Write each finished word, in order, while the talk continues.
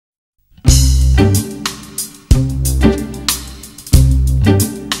Hi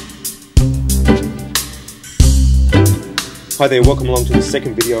there, welcome along to the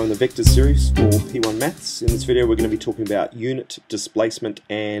second video in the vectors series for P1 Maths. In this video we're going to be talking about unit, displacement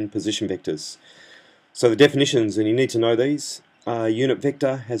and position vectors. So the definitions, and you need to know these. Unit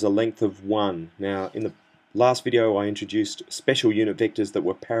vector has a length of 1. Now in the last video I introduced special unit vectors that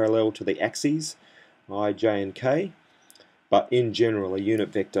were parallel to the axes, I, j and k. But in general a unit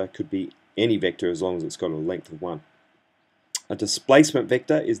vector could be any vector as long as it's got a length of 1. A displacement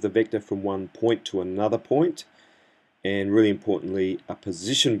vector is the vector from one point to another point. And really importantly, a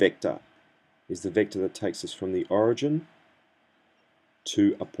position vector is the vector that takes us from the origin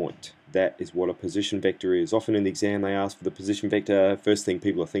to a point. That is what a position vector is. Often in the exam they ask for the position vector. First thing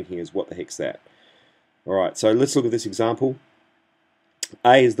people are thinking is, what the heck's that? Alright, so let's look at this example.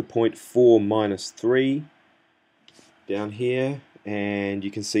 A is the point 4 minus 3 down here, and you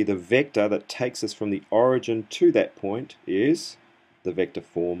can see the vector that takes us from the origin to that point is the vector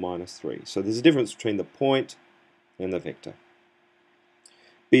 4 minus 3. So there's a difference between the point and the vector.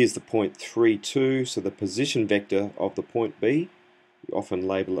 B is the point 3, 2, so the position vector of the point B, we often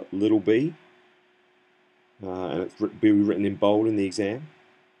label it little b, and it's be written in bold in the exam,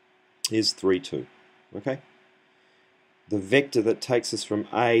 is 3, 2. Okay? The vector that takes us from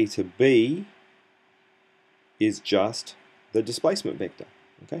A to B is just the displacement vector.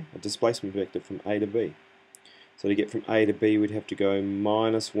 Okay? A displacement vector from A to B. So to get from A to B we'd have to go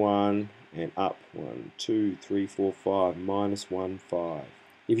minus 1 and up 1, 2, 3, 4, 5, minus 1, 5.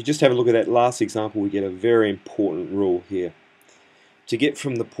 If you just have a look at that last example, we get a very important rule here. To get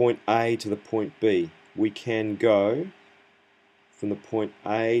from the point A to the point B, we can go from the point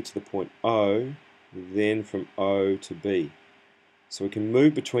A to the point O, then from O to B. So we can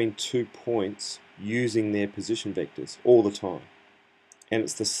move between 2 points using their position vectors all the time. And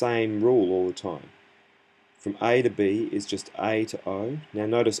it's the same rule all the time. From A to B is just A to O. Now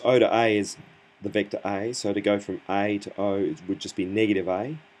notice O to A is the vector A, so to go from A to O it would just be negative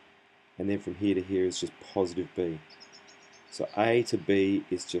A, and then from here to here is just positive B. So A to B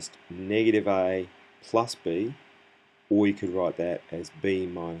is just negative A plus B, or you could write that as B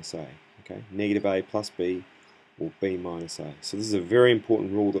minus A. Okay, negative A plus B or B minus A. So this is a very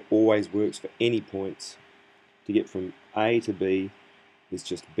important rule that always works for any points. To get from A to B is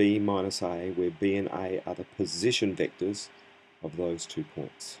just B minus A, where B and A are the position vectors of those 2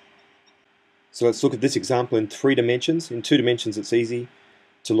 points. So let's look at this example in 3 dimensions. In 2 dimensions it's easy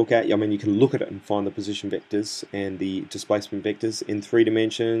to look at. I mean, you can look at it and find the position vectors and the displacement vectors. In 3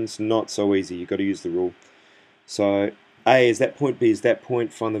 dimensions, not so easy. You've got to use the rule. So A is that point, B is that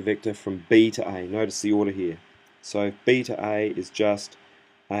point, find the vector from B to A. Notice the order here. So B to A is just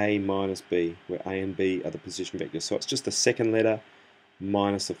A minus B, where A and B are the position vectors. So it's just the second letter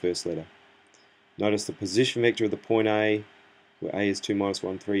minus the first letter. Notice the position vector of the point A, where A is 2 minus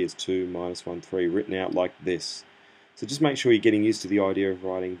 1, 3, is 2 minus 1, 3, written out like this. So just make sure you're getting used to the idea of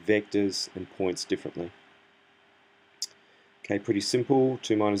writing vectors and points differently. Okay, pretty simple.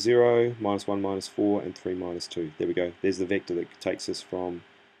 2 minus 0, minus 1 minus 4, and 3 minus 2. There we go. There's the vector that takes us from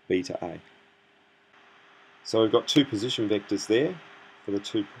B to A. So we've got 2 position vectors there for the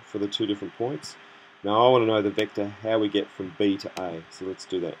two different points. Now I want to know the vector how we get from B to A, so let's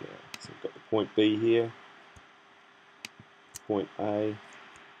do that now. So we've got the point B here, point A,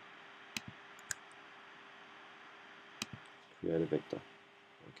 create a vector.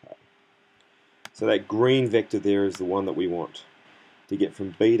 Okay. So that green vector there is the one that we want. To get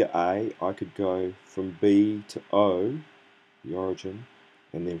from B to A, I could go from B to O, the origin,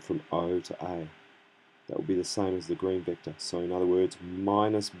 and then from O to A. That would be the same as the green vector. So in other words,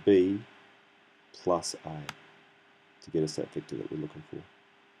 minus B plus A to get us that vector that we're looking for.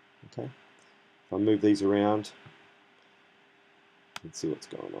 Okay, if I move these around, let's see what's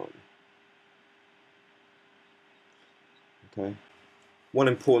going on. Okay, one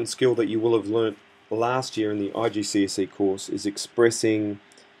important skill that you will have learnt last year in the IGCSE course is expressing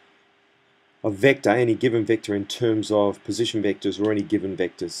a vector, any given vector, in terms of position vectors or any given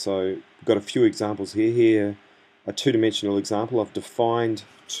vectors. So we've got a few examples here. Here, a 2-dimensional example. I've defined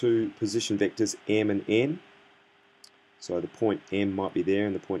 2 position vectors M and N. So the point M might be there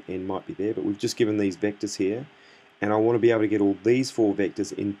and the point N might be there, but we've just given these vectors here, and I want to be able to get all these 4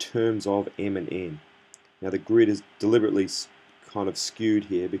 vectors in terms of M and N. Now the grid is deliberately kind of skewed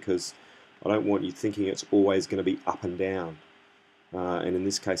here because I don't want you thinking it's always going to be up and down, and in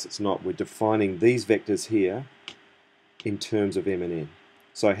this case it's not. We're defining these vectors here in terms of M and N.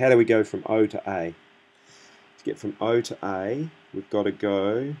 So how do we go from O to A? To get from O to A, we've got to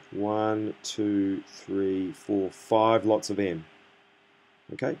go 1, 2, 3, 4, 5 lots of M.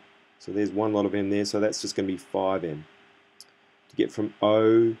 Okay, So there's one lot of m there, so that's just going to be 5m. To get from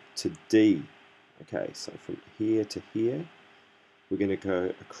O to D, okay, so from here to here, we're going to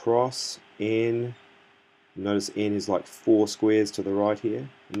go across n. Notice n is like 4 squares to the right here.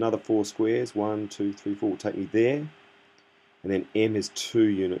 Another 4 squares, 1, 2, 3, 4 will take me there. And then m is 2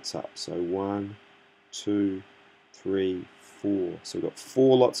 units up. So 1, 2, 3, 4. So we've got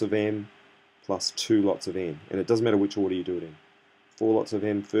 4 lots of m plus 2 lots of n. And it doesn't matter which order you do it in. 4 lots of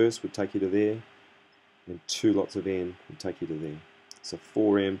m first would take you to there, and 2 lots of n would take you to there. So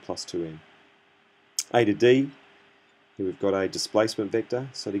 4m plus 2m. A to D, here we've got a displacement vector.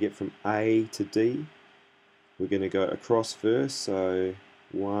 So to get from A to D, we're going to go across first, so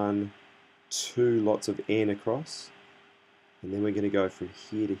 1, 2 lots of n across, and then we're going to go from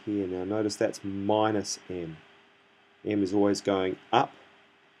here to here. Now notice that's minus m. M is always going up,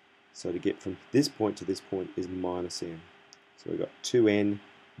 so to get from this point to this point is minus m. So we've got 2n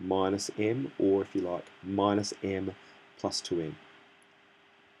minus m, or if you like, minus m plus 2m.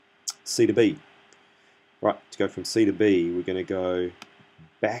 C to B. Right, to go from C to B, we're going to go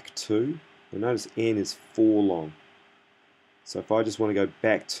back to, and notice n is 4 long. So if I just want to go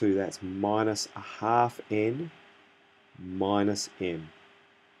back to, that's minus a half n minus m.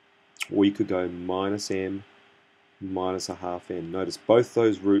 Or you could go minus m minus a half n. Notice both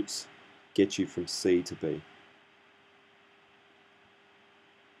those routes get you from C to B.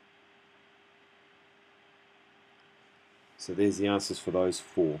 So there's the answers for those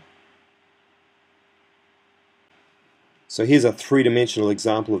 4. So here's a 3-dimensional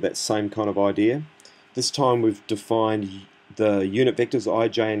example of that same kind of idea. This time we've defined the unit vectors I,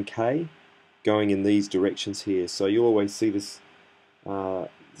 j and k going in these directions here. So you'll always see this,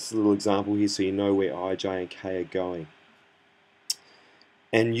 this little example here so you know where I, j and k are going.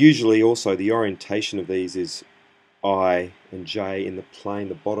 And usually also the orientation of these is I and j in the plane,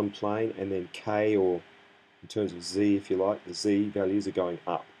 the bottom plane, and then k, or in terms of z if you like, the z values are going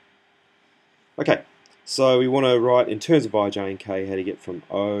up. Okay. So we want to write in terms of I, j and k how to get from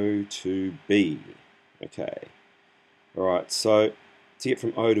O to B. Okay. Alright, so to get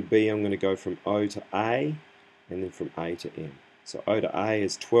from O to B, I'm going to go from O to A and then from A to M. So O to A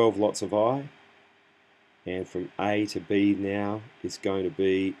is 12 lots of I, and from A to B now is going to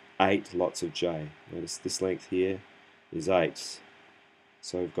be 8 lots of J. Notice this length here is 8.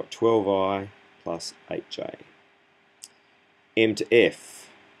 So we've got 12I plus 8J. M to F.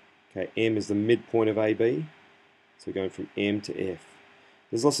 Okay, M is the midpoint of AB, so we're going from M to F.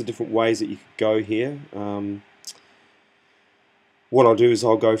 There's lots of different ways that you could go here. What I'll do is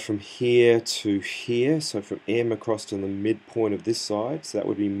I'll go from here to here, so from M across to the midpoint of this side, so that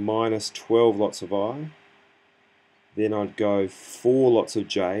would be minus 12 lots of I. Then I'd go 4 lots of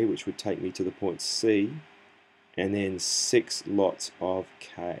J, which would take me to the point C, and then 6 lots of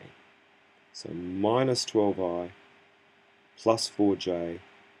K. So minus 12I plus 4J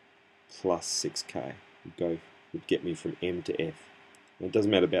plus 6k would get me from M to F. And it doesn't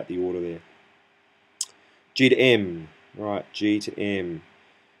matter about the order there. G to M, right? G to M.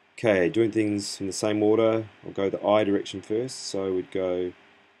 Okay, doing things in the same order. I'll go the I direction first. So we'd go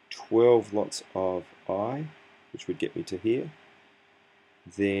 12 lots of I, which would get me to here.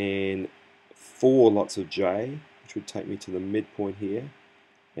 Then 4 lots of J, which would take me to the midpoint here.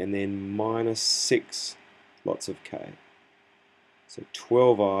 And then minus 6 lots of K. So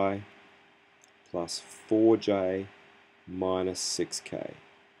 12I plus 4j minus 6k.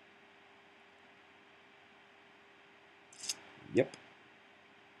 Yep.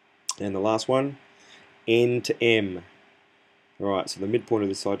 And the last one, n to m. Alright, so the midpoint of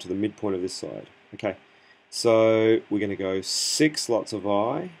this side to the midpoint of this side. Okay, so we're going to go 6 lots of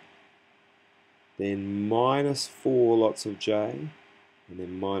I, then minus 4 lots of j, and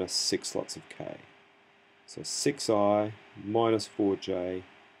then minus 6 lots of k. So 6i minus 4j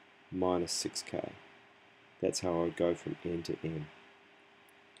minus 6k. That's how I would go from n to m.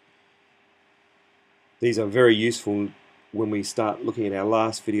 These are very useful when we start looking at our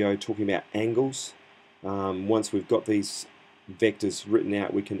last video talking about angles. Once we've got these vectors written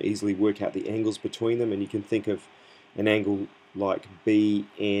out, we can easily work out the angles between them, and you can think of an angle like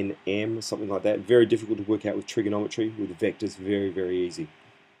BNM, something like that. Very difficult to work out with trigonometry. With vectors, very, very easy.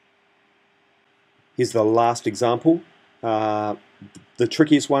 Here's the last example. The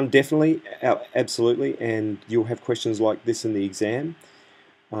trickiest one, definitely, absolutely, and you'll have questions like this in the exam.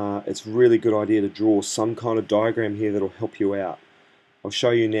 It's a really good idea to draw some kind of diagram here that'll help you out. I'll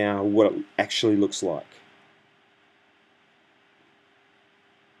show you now what it actually looks like.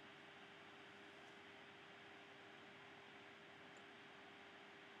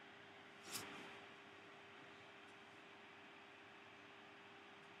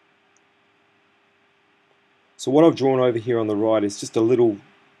 So what I've drawn over here on the right is just a little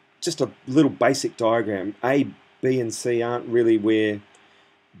basic diagram. A, B and C aren't really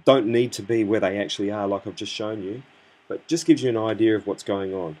don't need to be where they actually are, like I've just shown you, but just gives you an idea of what's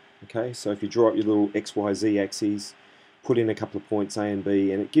going on. Okay, so if you draw up your little X, Y, Z axes, put in a couple of points A and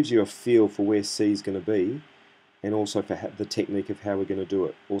B, and it gives you a feel for where C is going to be, and also for the technique of how we're going to do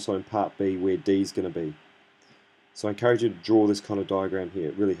it. Also in part B, where D is going to be. So I encourage you to draw this kind of diagram here.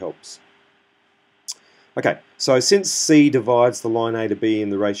 It really helps. Okay, so since C divides the line A to B in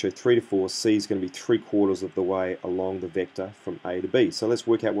the ratio 3 to 4, C is going to be 3/4 of the way along the vector from A to B. So let's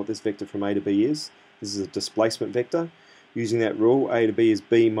work out what this vector from A to B is. This is a displacement vector. Using that rule, A to B is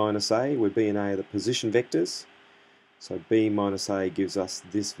B minus A, where B and A are the position vectors. So B minus A gives us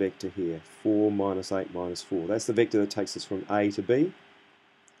this vector here, 4 minus 8 minus 4. That's the vector that takes us from A to B.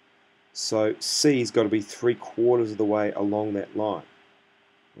 So C's got to be 3/4 of the way along that line.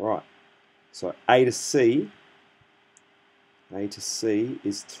 Right. So A to C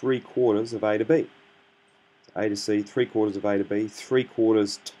is 3/4 of A to B. A to C, 3/4 of A to B,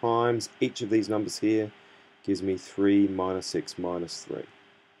 3/4 times each of these numbers here gives me 3 minus 6 minus 3.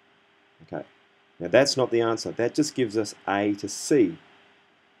 Okay, now that's not the answer. That just gives us A to C.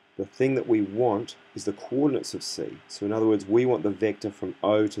 The thing that we want is the coordinates of C. So in other words, we want the vector from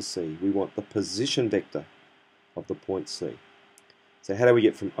O to C. We want the position vector of the point C. So how do we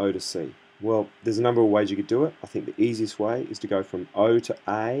get from O to C? Well, there's a number of ways you could do it. I think the easiest way is to go from O to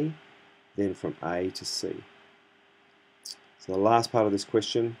A, then from A to C. So the last part of this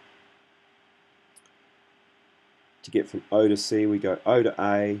question, to get from O to C, we go O to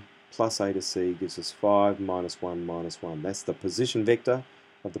A plus A to C gives us 5 minus 1 minus 1. That's the position vector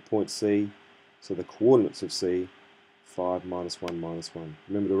of the point C. So the coordinates of C, 5 minus 1 minus 1.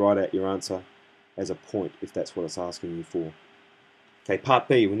 Remember to write out your answer as a point if that's what it's asking you for. Okay, part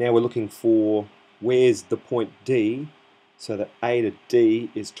B, now we're looking for where's the point D, so that A to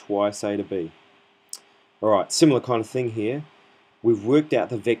D is twice A to B. Alright, similar kind of thing here. We've worked out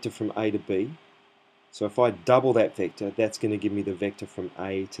the vector from A to B. So if I double that vector, that's going to give me the vector from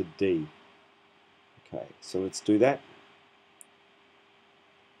A to D. Okay, so let's do that.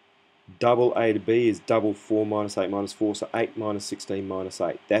 Double A to B is double 4 minus 8 minus 4, so 8 minus 16 minus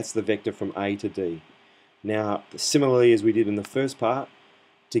 8. That's the vector from A to D. Now, similarly as we did in the first part,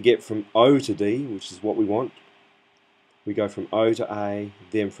 to get from O to D, which is what we want, we go from O to A,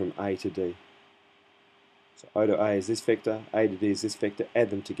 then from A to D. So O to A is this vector, A to D is this vector,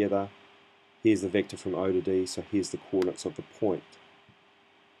 add them together. Here's the vector from O to D, so here's the coordinates of the point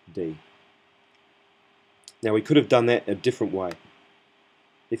D. Now we could have done that a different way.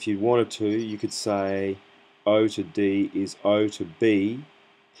 If you wanted to, you could say O to D is O to B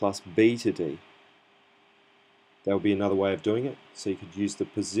plus B to D. That would be another way of doing it. So you could use the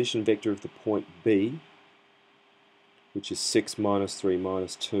position vector of the point B, which is 6 minus 3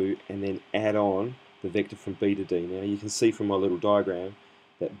 minus 2, and then add on the vector from B to D. Now you can see from my little diagram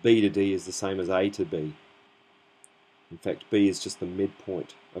that B to D is the same as A to B. In fact, B is just the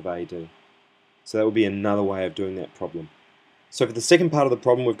midpoint of AD. So that would be another way of doing that problem. So for the second part of the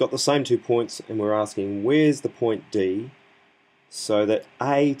problem, we've got the same 2 points, and we're asking where's the point D, so that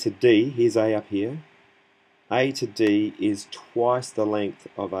A to D, here's A up here, A to D is twice the length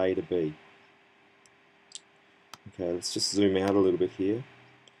of A to B. Okay, let's just zoom out a little bit here.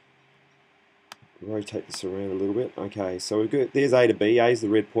 Rotate this around a little bit. Okay, so we've got, there's A to B. A is the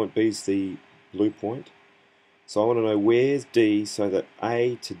red point, B is the blue point. So I want to know where's D so that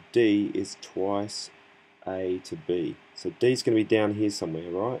A to D is twice A to B. So D is going to be down here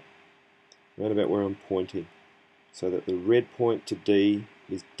somewhere, right? Around about where I'm pointing. So that the red point to D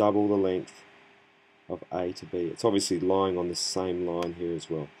is double the length of A to B. It's obviously lying on this same line here as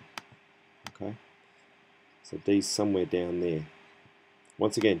well. Okay, so D's somewhere down there.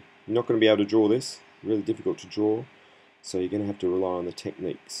 Once again, you're not going to be able to draw this, really difficult to draw, so you're going to have to rely on the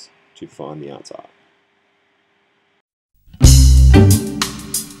techniques to find the answer.